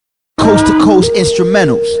Coast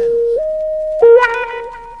instrumentals.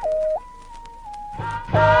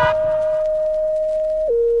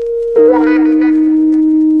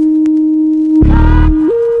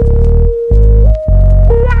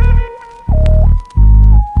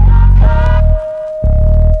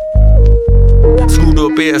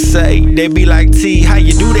 Say they be like, T, how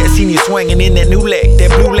you do that? Seen you swinging in that new lack,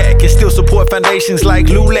 that blue lack, and still support foundations like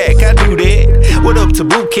Lulac. I do that. What up to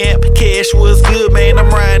boot camp? Cash was good, man. I'm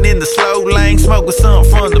riding in the slow lane, smoking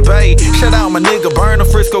something from the bay. Shout out my nigga Burner,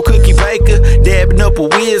 Frisco Cookie Baker, dabbing up a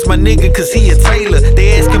Wiz, my nigga, cause he a tailor.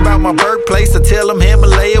 They asking about my birthplace, I tell them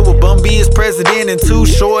Himalaya, with Bumby is president and Too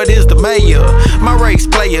Short is the mayor. My race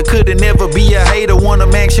player could've never be a hater. Want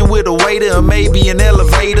 'em action with a waiter or maybe an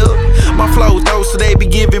elevator. My flow throw, so they be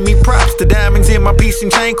giving me props. The diamonds in my piece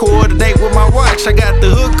and chain coordinate with my watch. I got the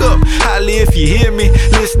hook up, holla if you hear me.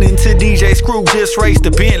 Listening to DJ Screw, just raced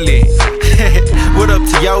the Bentley. What up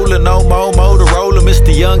to Yola, no more Motorola,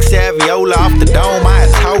 Mr. Young Saviola off the dome, I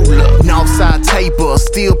told her. Northside taper,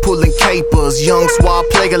 still pulling capers. Young suave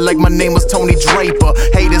player like my name was Tony Draper.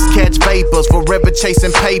 Haters catch vapors, forever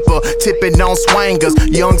chasing paper. Tipping on swangers,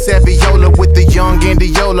 Young Saviola with the young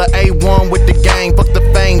Indiola. A1 with the gang, fuck the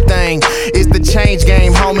fame thing. It's the change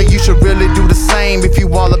game, homie, you should really do the same. If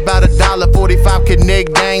you all about $1.45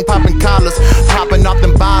 connect gang, popping collars, popping off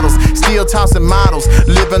them bottles. Still tossing models,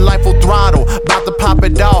 living life full throttle. About to pop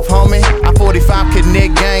it off, homie. I 45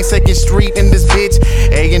 connect gang, 2nd Street in this bitch.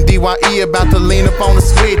 A&DYE about to lean up on the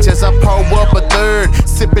switch as I pull up a third,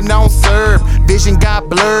 sipping on serve. Vision got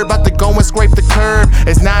blurred, about to go and scrape the curb.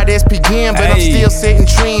 It's not SPM, but I'm still setting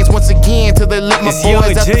trends once again till they let my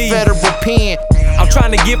boys at the federal pen. I'm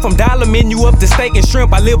trying to get from dollar menu up to steak and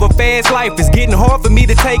shrimp. I live a fast life, it's getting hard for me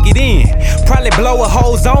to take it in. Probably blow a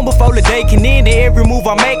whole zone before the day can end. And every move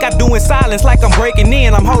I make, I do in silence like I'm breaking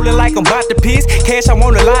in. I'm holding like I'm about to piss. Cash, I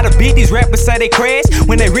want a lot of beat. These rappers say they crash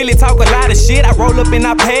when they really talk a lot of shit. I roll up and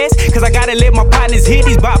I pass, cause I gotta let my partners hit.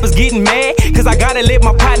 These boppers getting mad, cause I gotta let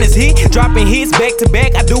my partners hit. Dropping hits back to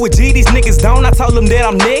back, I do a G, these niggas don't. I told them that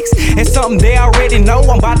I'm next, and something they already know.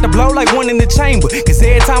 I'm about to blow like one in the chamber, cause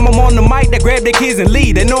every time I'm on the mic, they grab their kids and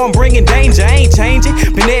leave. They know I'm bringing danger, I ain't changing.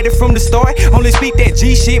 Been at it from the start, only speak that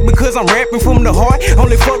G shit because I'm rapping from the heart.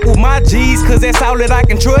 Only fuck with my G's, cause that's all that I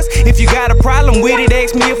can trust. If you got a problem with it,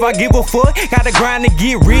 ask me if I give a fuck. Gotta grind to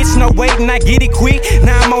get rich, no waiting, I get it quick.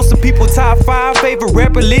 Now I'm on some people top 5 favorite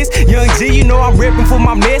rapper list. Young G, you know I'm reppin' for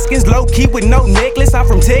my Mexicans, low key with no necklace. I'm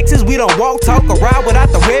from Texas, we don't walk, talk, or ride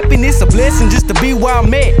without the reppin'. It's a blessing just to be where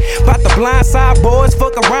I'm at. About the blind side boys,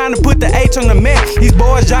 fuck around and put the H on the map. These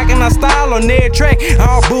boys jocking our style on their track.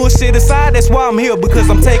 All bullshit aside, that's why I'm here, because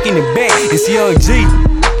I'm taking it back. It's Young G.